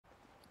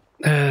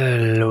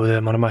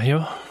What am I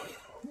here?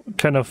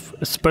 Kind of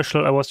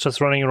special. I was just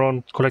running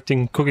around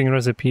collecting cooking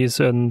recipes,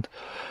 and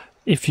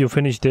if you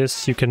finish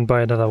this, you can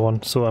buy another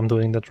one. So I'm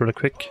doing that really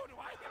quick.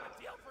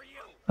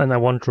 And I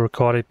want to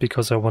record it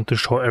because I want to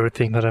show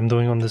everything that I'm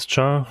doing on this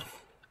jar.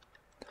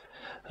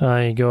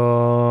 I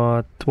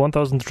got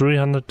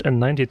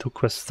 1,392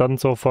 quests done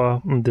so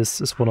far, and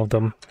this is one of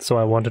them. So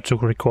I wanted to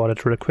record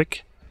it really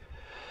quick.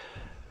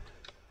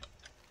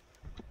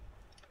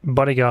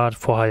 Bodyguard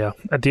for hire.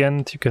 At the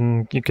end, you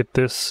get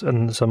this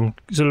and some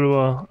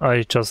silver.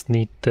 I just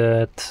need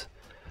that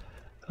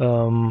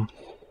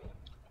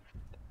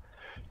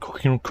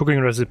cooking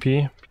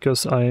recipe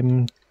because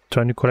I'm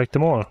trying to collect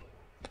them all.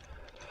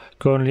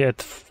 Currently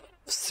at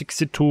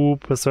 62%,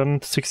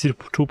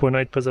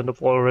 62.8%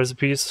 of all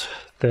recipes.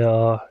 There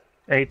are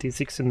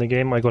 86 in the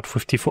game. I got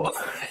 54.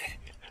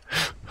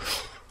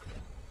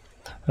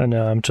 And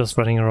I'm just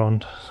running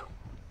around,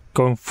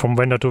 going from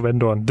vendor to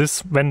vendor. And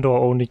this vendor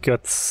only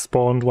gets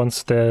spawned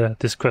once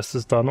this quest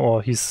is done,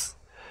 or he's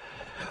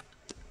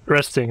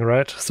resting,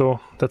 right? So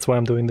that's why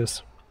I'm doing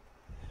this.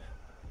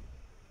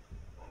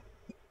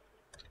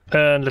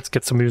 And let's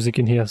get some music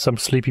in here, some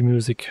sleepy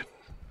music.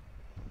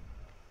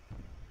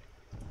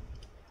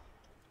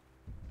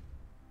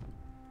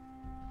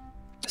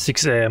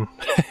 $6 AM.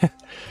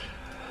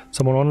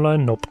 Someone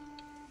online? Nope.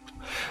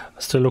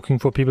 Still looking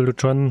for people to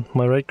join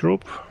my raid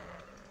group.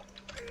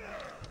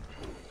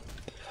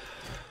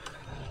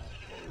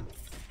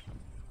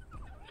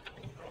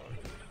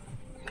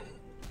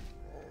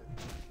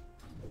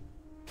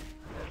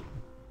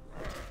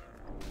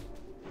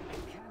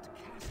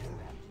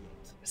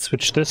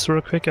 Switch this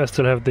real quick. I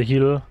still have the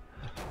heal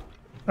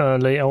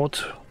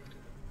layout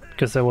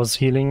because I was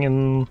healing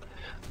in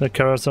the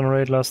Karazhan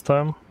raid last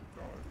time.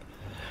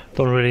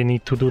 Don't really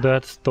need to do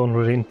that. Don't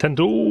really intend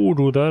to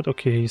do that.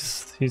 Okay,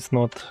 he's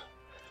not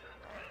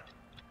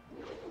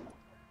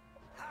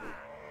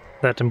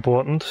that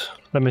important.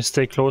 Let me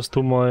stay close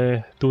to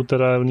my dude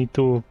that I need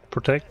to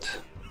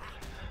protect.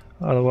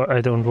 Otherwise, I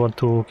don't want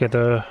to get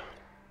a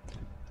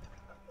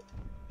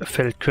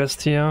failed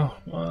quest here.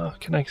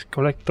 Can I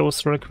collect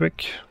those real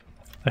quick?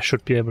 I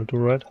should be able to,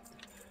 right?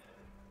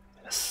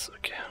 Yes.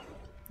 Okay.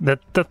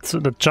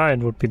 The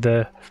giant would be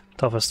the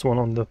toughest one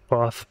on the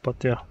path,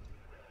 but yeah.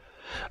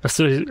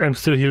 I'm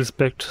still heal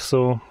spec'd,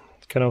 so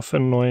kind of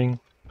annoying.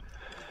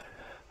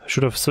 I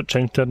should have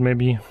changed that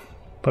maybe,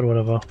 but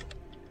whatever.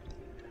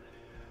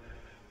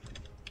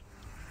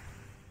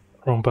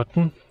 Wrong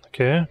button.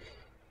 Okay.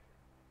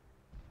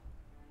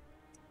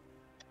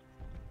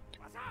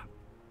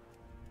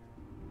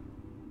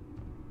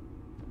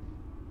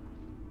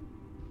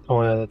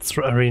 Oh yeah, that's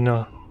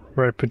arena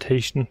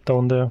reputation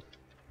down there.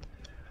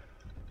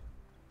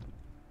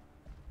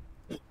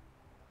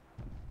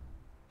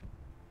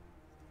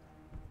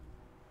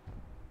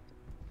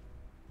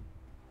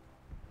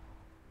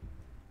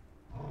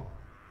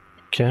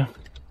 Okay.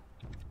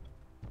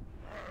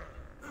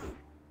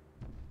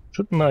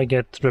 Shouldn't I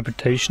get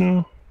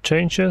reputation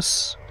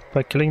changes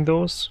by killing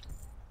those?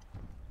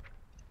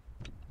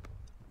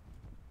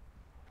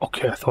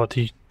 Okay, I thought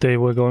they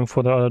were going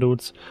for the other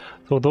dudes.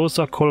 So those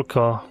are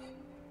Kolkar.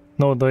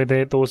 No,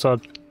 those are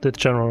the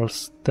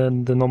generals.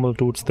 Then the normal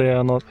dudes, they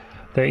are not.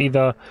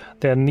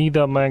 They're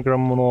neither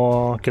Magram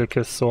nor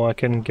Gilkis, so I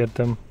can kill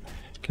them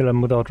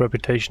without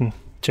reputation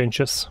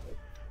changes.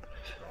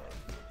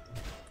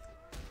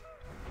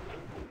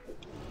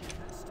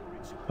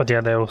 But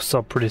yeah, they also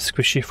are pretty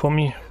squishy for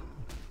me.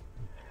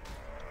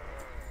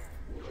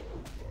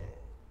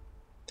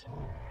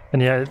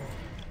 And yeah,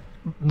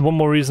 one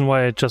more reason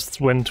why I just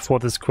went for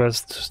this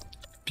quest,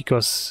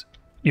 because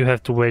you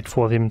have to wait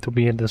for him to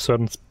be at a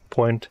certain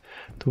point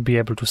to be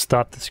able to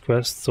start this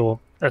quest. So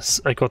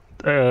as I got,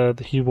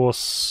 he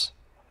was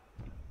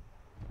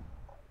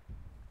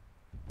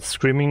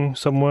screaming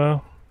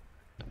somewhere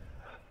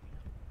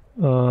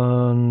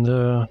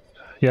and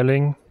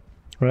yelling,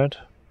 right?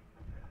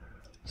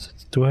 So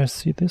do I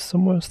see this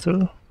somewhere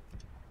still?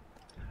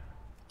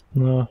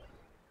 No.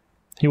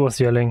 He was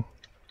yelling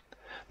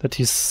that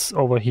he's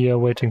over here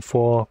waiting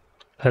for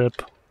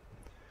help.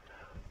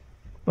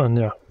 And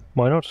yeah,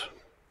 why not?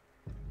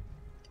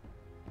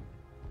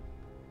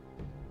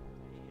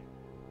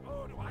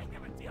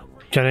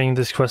 Getting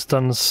this quest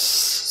done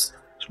is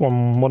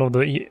one of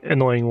the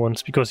annoying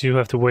ones, because you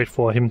have to wait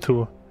for him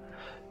to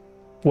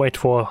wait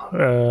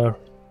for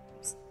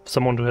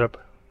someone to help,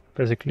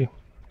 basically.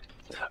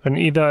 And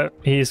either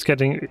he's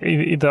getting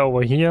either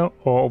over here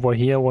or over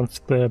here once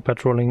the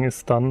patrolling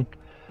is done.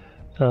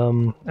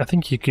 I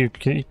think you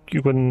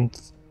can.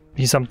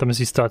 Sometimes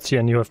he starts here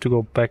and you have to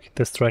go back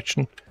this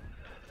direction.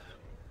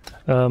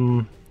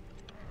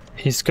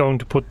 He's going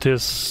to put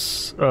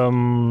his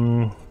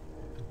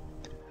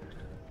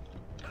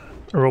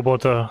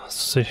robot,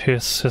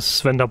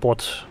 his vendor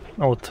bot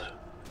out.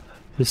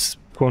 He's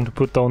going to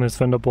put down his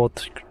vendor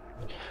bot,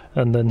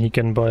 and then he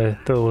can buy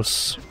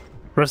those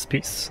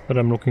recipes that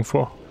I'm looking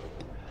for.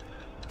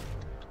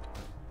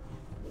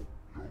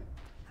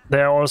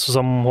 There are also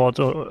some hot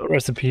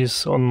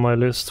recipes on my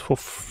list for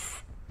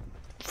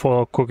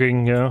for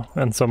cooking, yeah,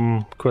 and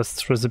some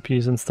quest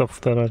recipes and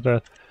stuff like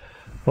that.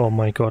 Oh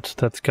my god,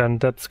 that's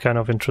kind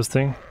of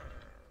interesting.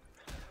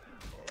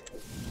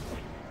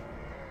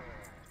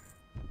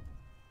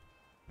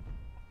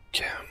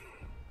 Yeah.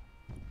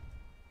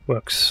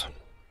 Works.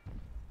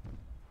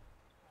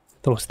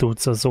 Those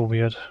dudes are so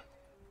weird.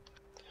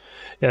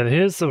 Yeah,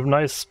 here's a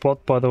nice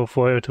spot by the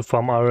way to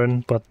farm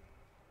iron, but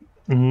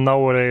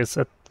nowadays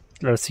at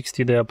level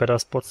 60 there are better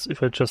spots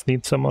if I just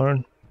need some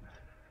iron.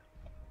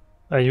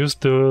 I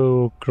used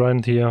to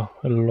grind here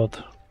a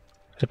lot,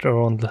 at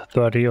around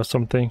 30 or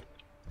something.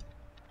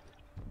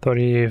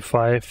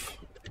 35.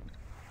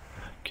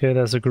 Okay,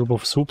 there's a group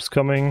of swoops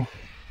coming.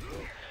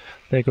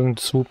 They're going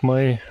to swoop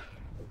my...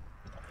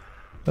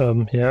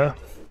 yeah.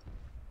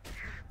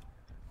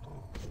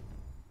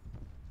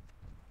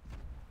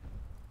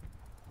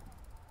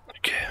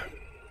 Okay.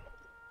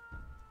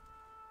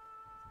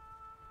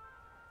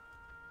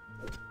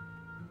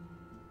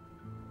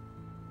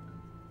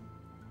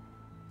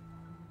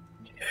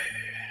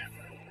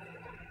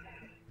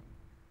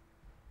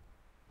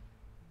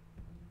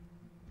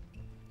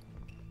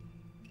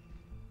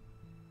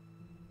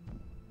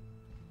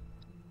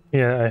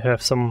 Yeah, I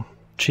have some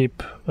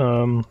cheap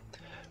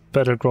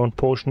battleground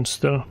potions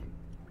still.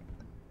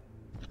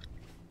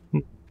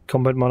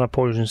 Combat mana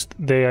potions,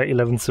 they are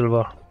 11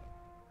 silver.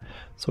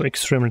 So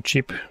extremely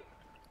cheap.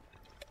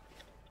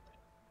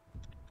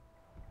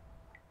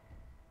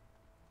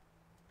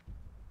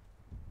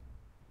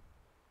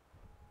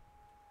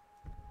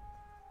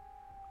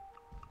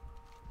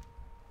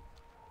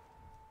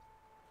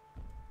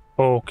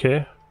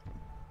 Okay.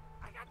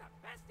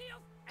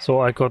 So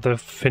I got a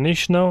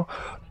finish now.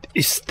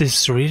 Is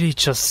this really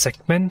just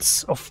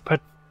segments of pet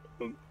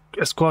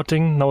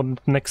escorting? Now the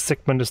next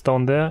segment is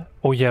down there?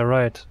 Oh yeah,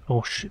 right.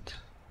 Oh shit.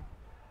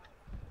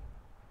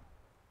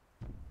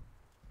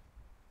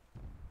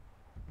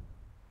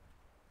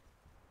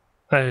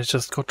 I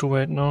just got to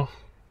wait now.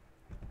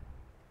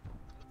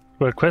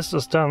 Well, quest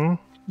is done.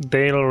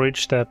 They'll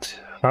reach that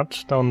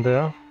hut down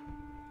there.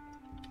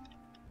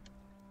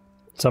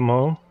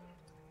 Somehow.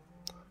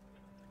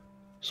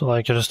 So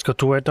I just got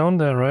to wait down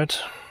there, right?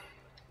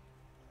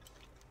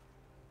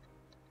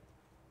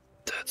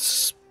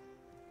 That's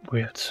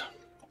weird.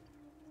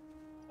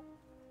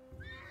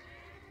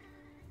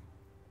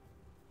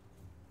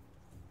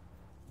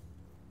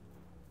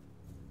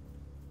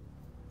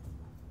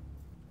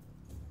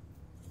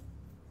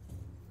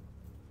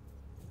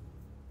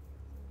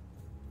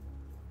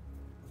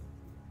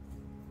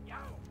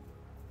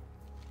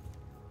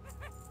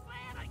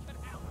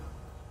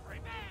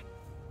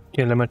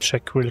 Okay, let me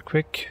check real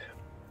quick.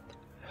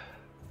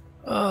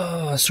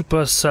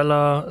 Super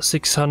Seller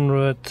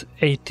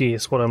 680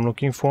 is what I'm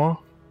looking for.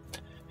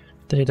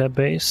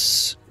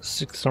 Database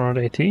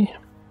 680.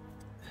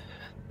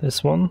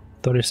 This one,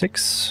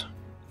 36.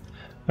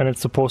 And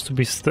it's supposed to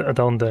be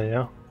down there,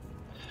 yeah?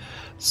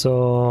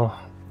 So,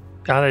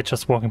 are they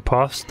just walking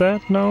past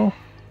that now?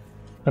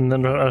 And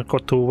then I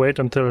got to wait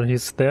until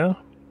he's there?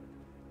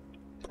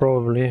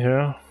 Probably,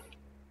 yeah.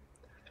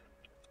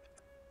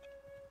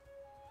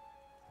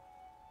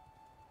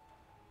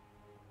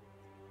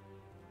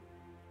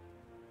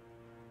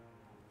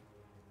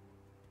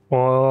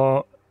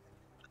 Or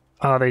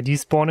are they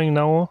despawning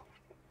now?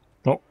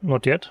 No,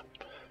 not yet.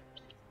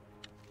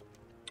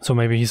 So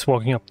maybe he's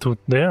walking up to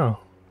there.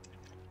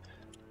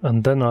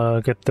 And then I'll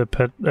get the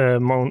pet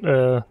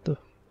the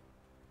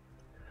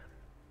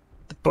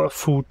buff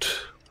food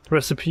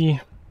recipe.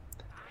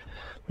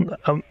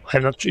 I'm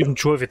not even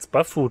sure if it's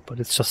buff food, but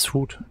it's just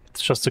food.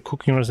 It's just a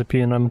cooking recipe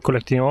and I'm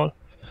collecting all.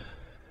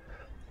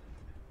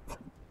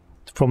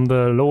 From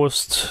the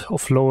lowest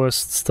of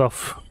lowest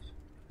stuff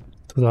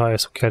to the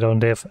highest. Okay, I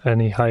don't have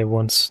any high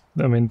ones.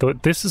 I mean,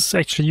 this is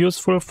actually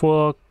useful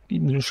for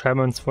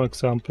shamans, for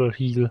example,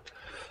 heal.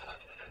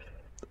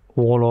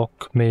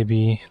 Warlock,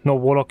 maybe. No,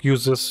 Warlock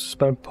uses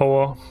spell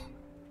power.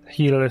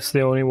 Heal is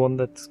the only one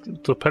that's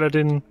the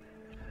Paladin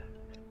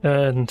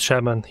and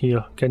Shaman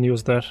heal can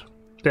use that.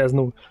 There's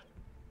no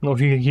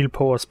heal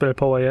power, spell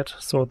power yet,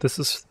 so this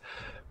is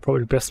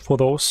probably best for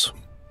those.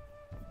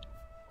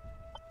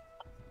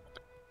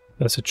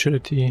 There's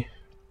agility.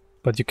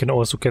 But you can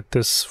also get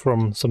this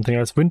from something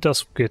else. Winter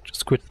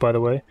squid, by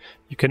the way.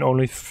 You can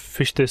only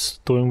fish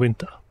this during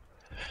winter.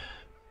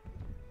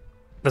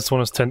 This one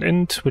is 10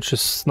 int, which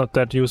is not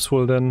that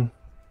useful then.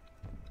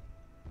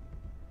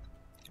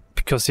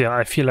 Because, yeah,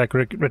 I feel like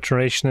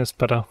regeneration is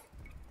better.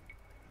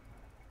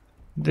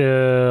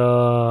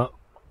 The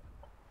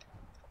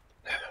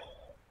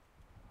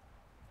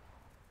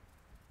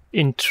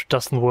int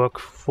doesn't work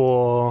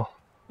for...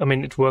 I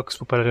mean, it works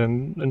for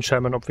Paladin and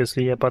Shaman,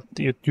 obviously, yeah, but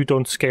you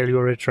don't scale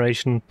your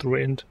regeneration through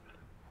int.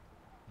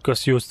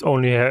 Because you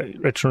only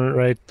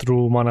regenerate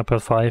through mana per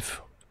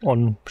 5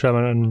 on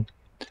Shaman and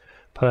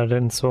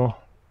Paladin, so...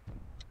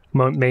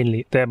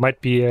 Mainly. There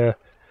might be a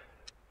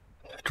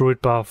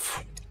druid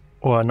buff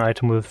or an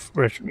item with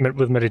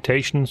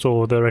meditation,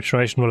 so the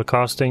regeneration will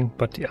casting,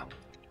 but yeah.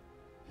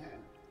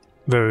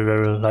 Very,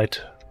 very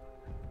light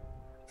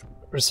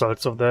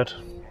results of that.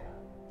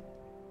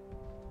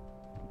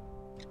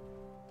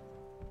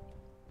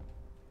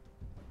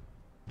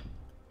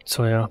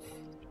 So yeah.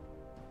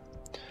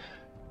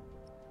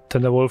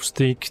 Tender Wolf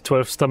Stick,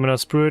 12 Stamina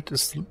Spirit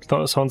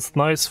sounds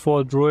nice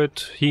for a Druid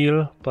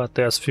heal, but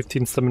there's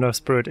 15 Stamina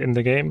Spirit in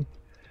the game.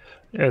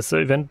 As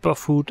event buff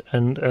food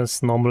and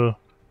as normal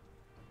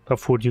buff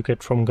food you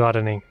get from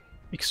gardening.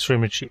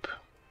 Extremely cheap.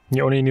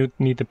 You only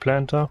need the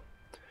planter,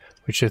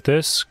 which is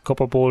this,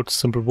 copper bolt,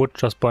 simple wood,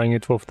 just buying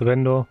it off the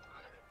vendor.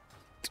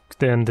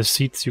 Then the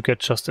seeds you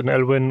get just in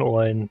Elwyn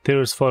or in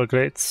Tirisfal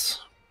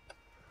Glades.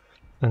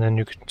 And then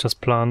you can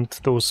just plant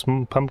those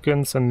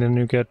pumpkins and then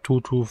you get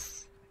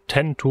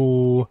 10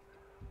 to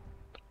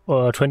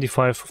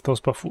 25 of those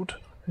buff food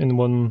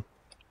in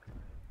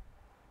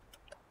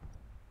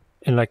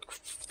like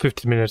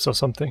 15 minutes or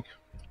something.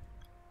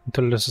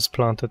 Until this is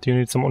planted. You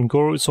need some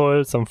Ungoro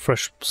soil, some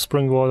fresh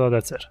spring water,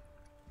 that's it.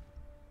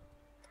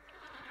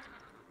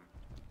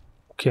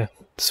 Okay,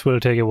 this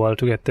will take a while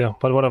to get there,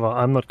 but whatever,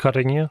 I'm not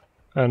cutting here,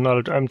 and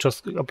I'm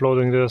just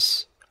uploading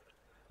this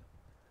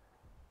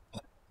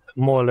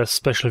more or less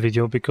special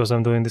video because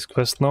I'm doing this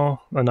quest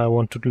now, and I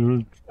want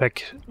to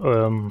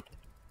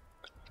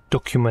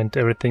document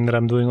everything that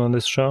I'm doing on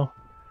this show.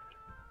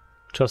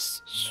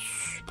 Just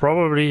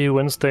probably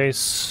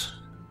Wednesdays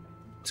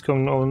it's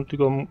going on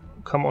to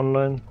come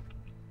online.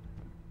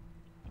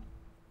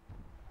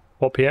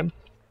 4 PM?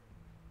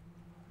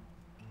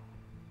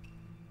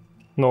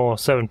 No,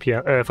 7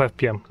 PM, 5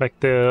 PM, like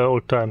the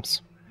old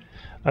times.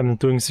 I'm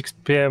doing 6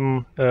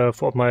 PM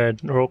for my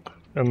rogue,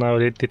 and now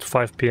I did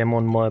 5 PM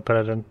on my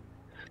Paladin.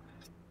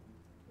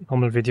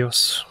 Normal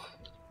videos.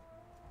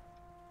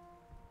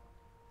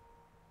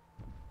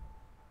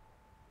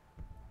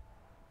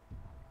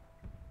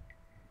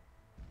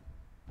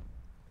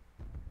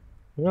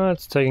 Yeah,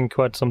 it's taking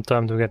quite some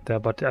time to get there,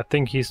 but I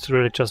think he's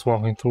really just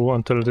walking through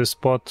until this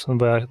spot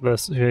where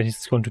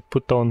he's going to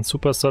put down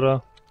Super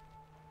Soda.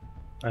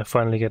 I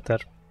finally get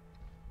that.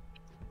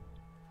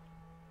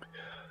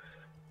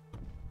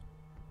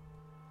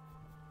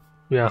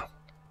 Yeah.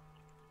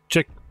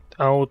 Check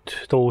out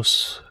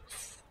those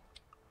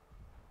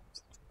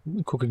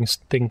cooking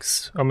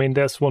things. I mean,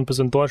 there's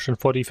 1% dodge and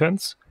 4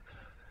 defense.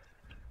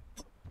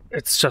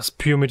 It's just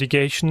pure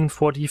mitigation.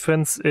 4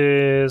 defense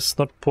is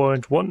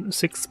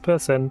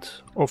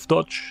 0.16% of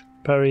dodge,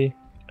 parry,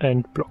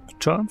 and block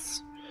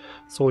chance.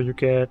 So you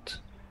get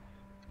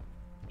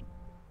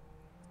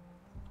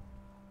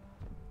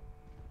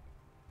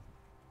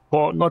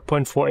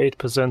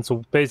 0.48%,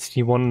 so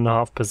basically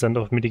 1.5%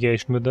 of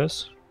mitigation with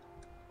this.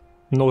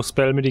 No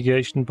spell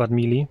mitigation, but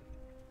melee.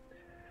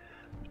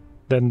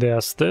 Then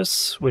there's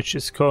this, which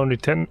is currently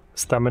 10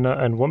 stamina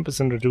and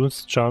 1%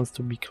 reduced chance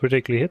to be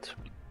critically hit.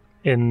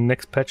 In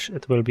next patch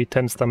it will be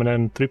 10 stamina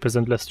and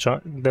 3%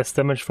 less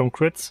damage from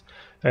crits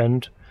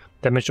and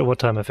damage over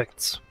time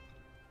effects.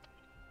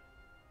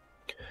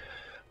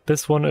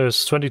 This one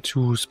is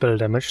 22 spell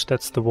damage,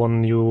 that's the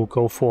one you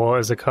go for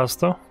as a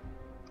caster.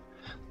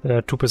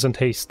 2%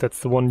 haste, that's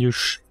the one you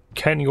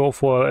can go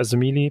for as a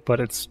melee, but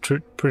it's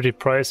pretty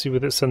pricey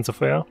with a sense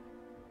of air,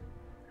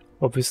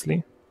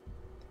 obviously.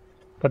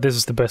 But this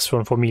is the best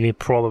one for melee,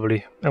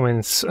 probably. I mean,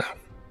 it's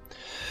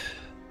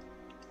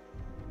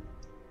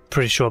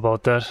pretty sure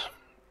about that.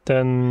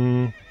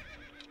 Then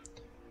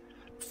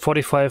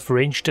 45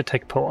 ranged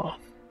attack power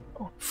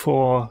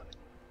for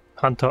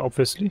Hunter,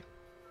 obviously.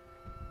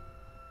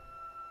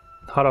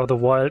 Heart of the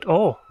Wild.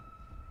 Oh!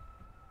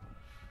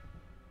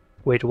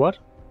 Wait, what?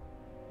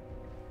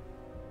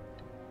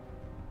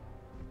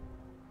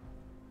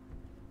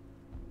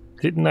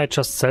 Didn't I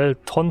just sell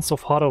tons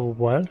of Heart of the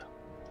Wild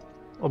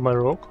on my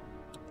rogue?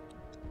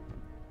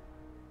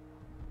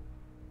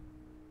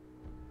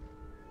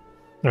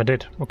 I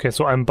did. Okay,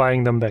 so I'm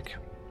buying them back.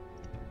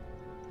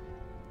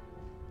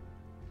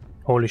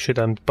 Holy shit,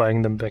 I'm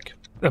buying them back.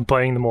 I'm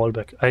buying them all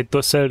back. I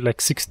do sell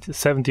like 60,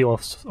 70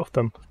 of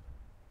them.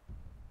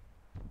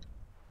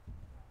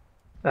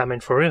 I mean,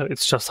 for real,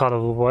 it's just Heart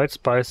of the Wild,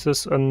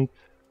 spices, and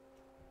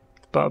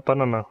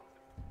banana.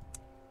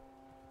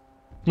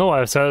 No,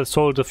 I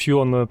sold a few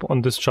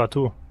on this chart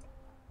too.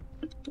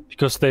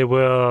 Because they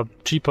were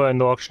cheaper in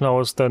the auction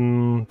house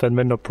than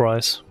vendor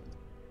price.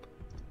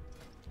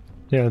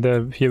 Yeah,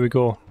 here we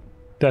go.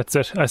 That's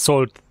it. I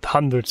sold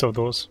hundreds of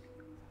those.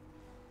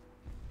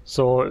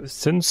 So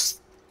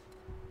since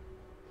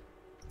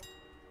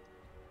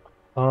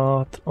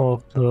Heart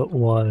of the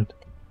Wild,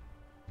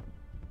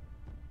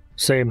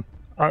 same.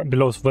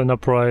 Below vendor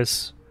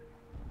price.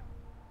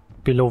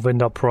 Below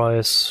vendor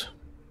price.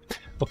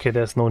 Okay,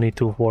 there's no need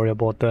to worry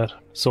about that.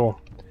 So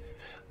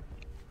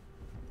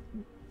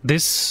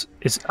this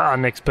is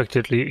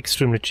unexpectedly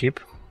extremely cheap.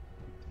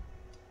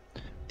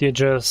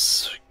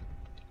 DHS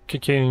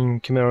kicking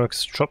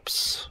Chimerax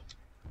drops.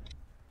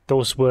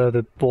 Those were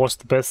the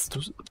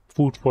best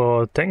food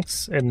for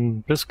tanks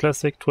in Bliss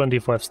Classic,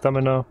 25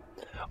 stamina.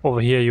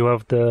 Over here you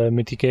have the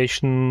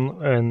mitigation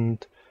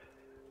and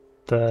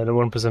the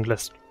 1%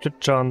 less crit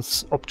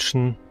chance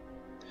option.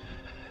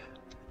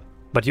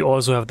 But you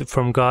also have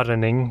from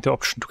gardening the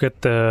option to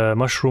get the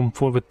mushroom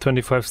full with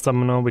 25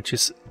 stamina, which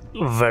is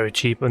very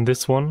cheap in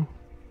this one.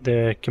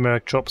 the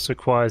chimeric jobs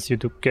requires you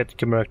to get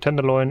chimeric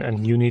tenderloin,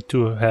 and you need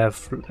to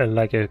have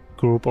like a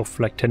group of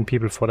like 10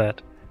 people for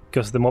that,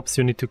 because the mobs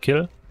you need to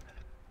kill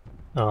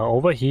are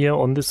over here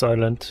on this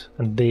island,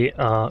 and they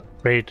are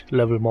raid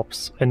level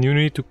mobs, and you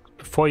need to,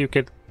 before you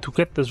get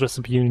this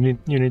recipe, you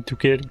need to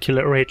kill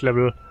a raid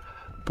level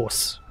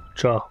boss,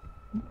 which are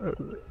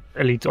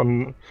elite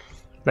on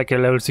like a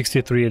level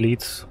 63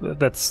 elite.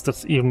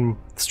 That's even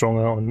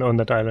stronger on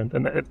that island,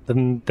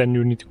 and then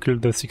you need to kill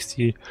the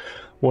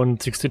 61,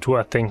 62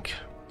 I think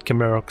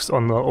chimerics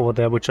over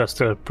there, which are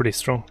still pretty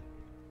strong.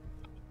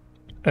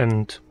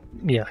 And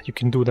yeah, you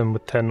can do them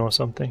with 10 or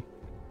something,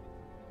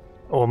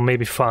 or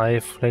maybe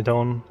 5 later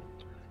on.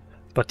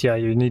 But yeah,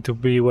 you need to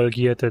be well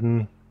geared,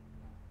 and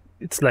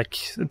it's like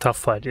a tough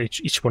fight,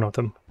 each one of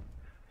them.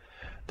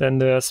 Then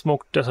the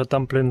smoked desert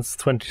dumplings,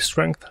 20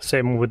 strength,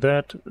 same with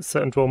that.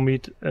 Sand raw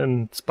meat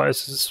and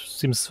spices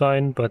seems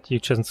fine, but you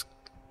just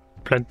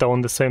plant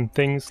down the same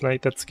things,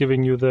 like that's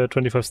giving you the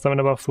 25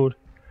 stamina bar food,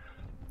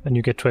 and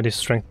you get 20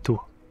 strength too,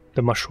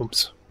 the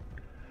mushrooms.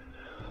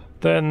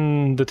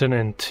 Then the 10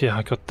 int, yeah,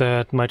 I got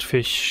that. Might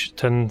fish,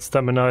 10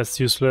 stamina is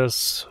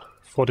useless,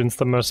 14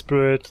 stamina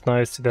spirit,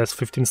 nice. There's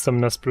 15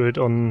 stamina spirit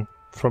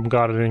from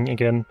gardening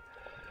again.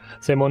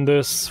 Same on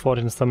this,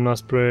 14 stamina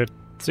spirit,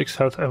 6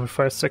 health every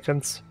 5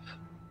 seconds.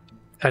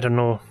 I don't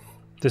know,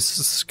 this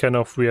is kind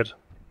of weird.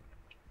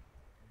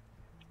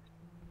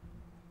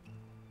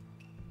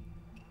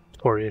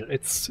 For real,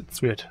 it's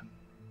weird.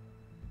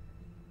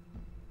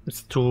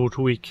 It's too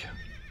weak.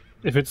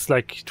 If it's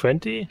like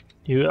 20,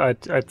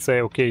 I'd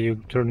say okay, you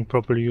can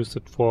probably use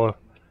it for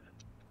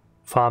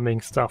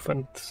farming stuff,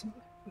 and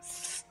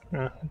it's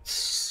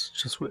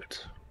just weird.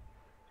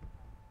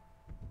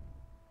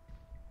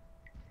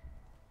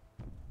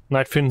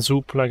 Nightfin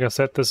soup, like I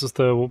said, this is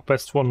the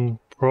best one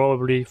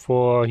probably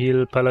for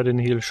heal paladin,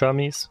 heal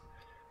shamis.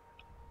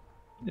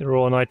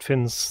 Raw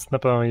nightfin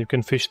snapper, you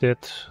can fish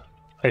that.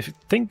 I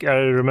think I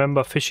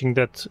remember fishing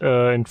that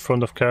in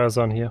front of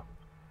Karazhan here.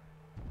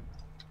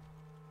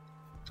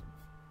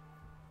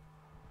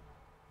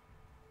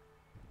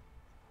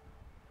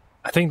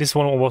 I think this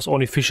one was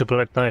only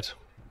fishable at night.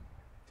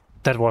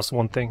 That was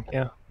one thing,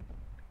 yeah.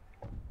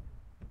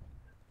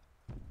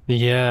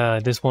 Yeah,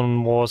 this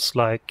one was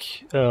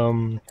like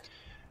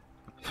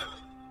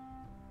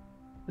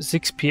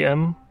 6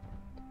 PM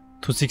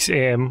to 6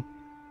 AM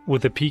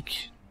with a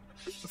peak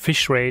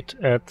fish rate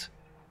at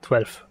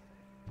 12.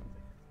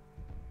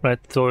 Right,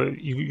 so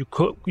you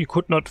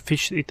could not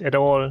fish it at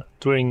all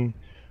during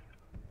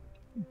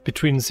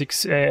between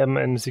 6 AM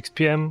and 6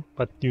 PM,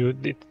 but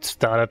it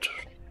started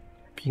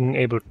being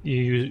able,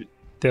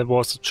 there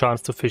was a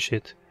chance to fish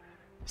it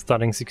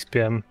starting 6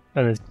 PM,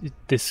 and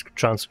this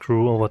chance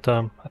grew over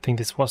time. I think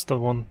this was the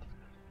one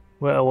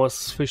where I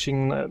was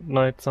fishing at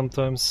night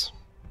sometimes.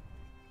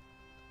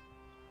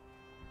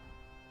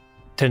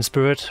 10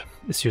 spirit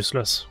is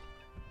useless,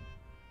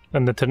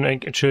 and the 10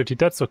 agility,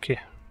 that's okay,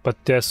 but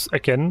there's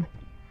again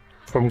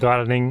from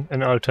gardening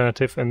an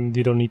alternative, and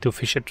you don't need to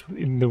fish it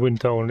in the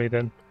winter only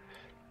then.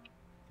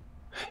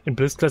 In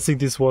Blitz Classic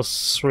this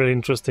was really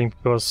interesting,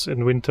 because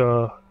in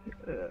winter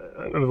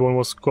everyone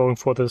was going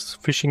for this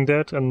fishing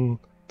that, and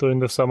during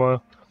the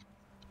summer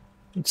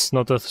it's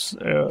not as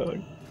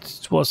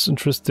it was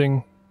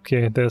interesting.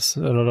 Okay, there's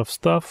a lot of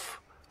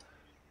stuff,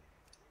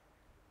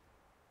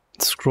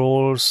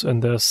 scrolls,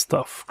 and there's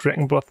stuff.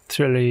 Dragon blood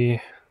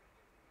jelly,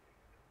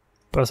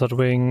 buzzard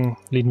wing,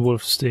 lean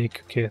wolf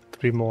steak. Okay,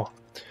 3 more.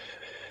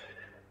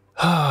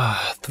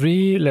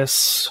 3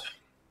 less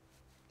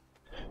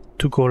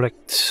to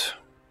collect.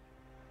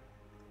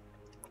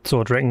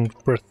 So dragon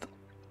breath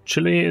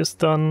chili is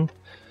done,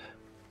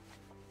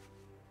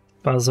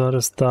 buzzard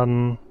is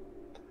done,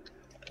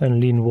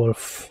 and lean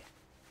wolf.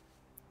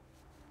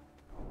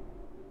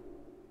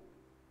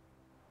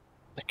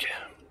 Okay.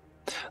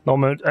 Now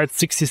I'm at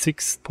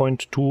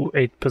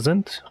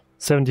 66.28%,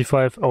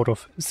 75 out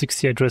of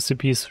 68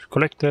 recipes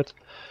collected,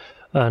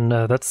 and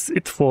that's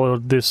it for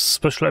this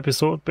special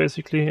episode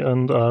basically,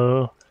 and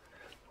I'll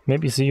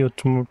maybe see you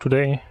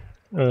today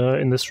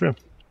in the stream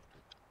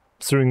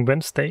during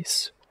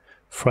Wednesdays,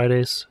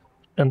 Fridays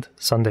and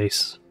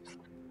Sundays,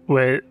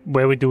 where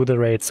we do the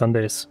raid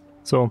Sundays.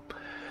 So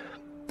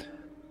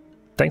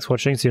thanks for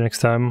watching, see you next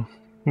time.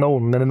 No,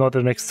 not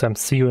the next time,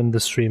 see you in the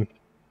stream.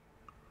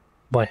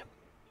 Bye.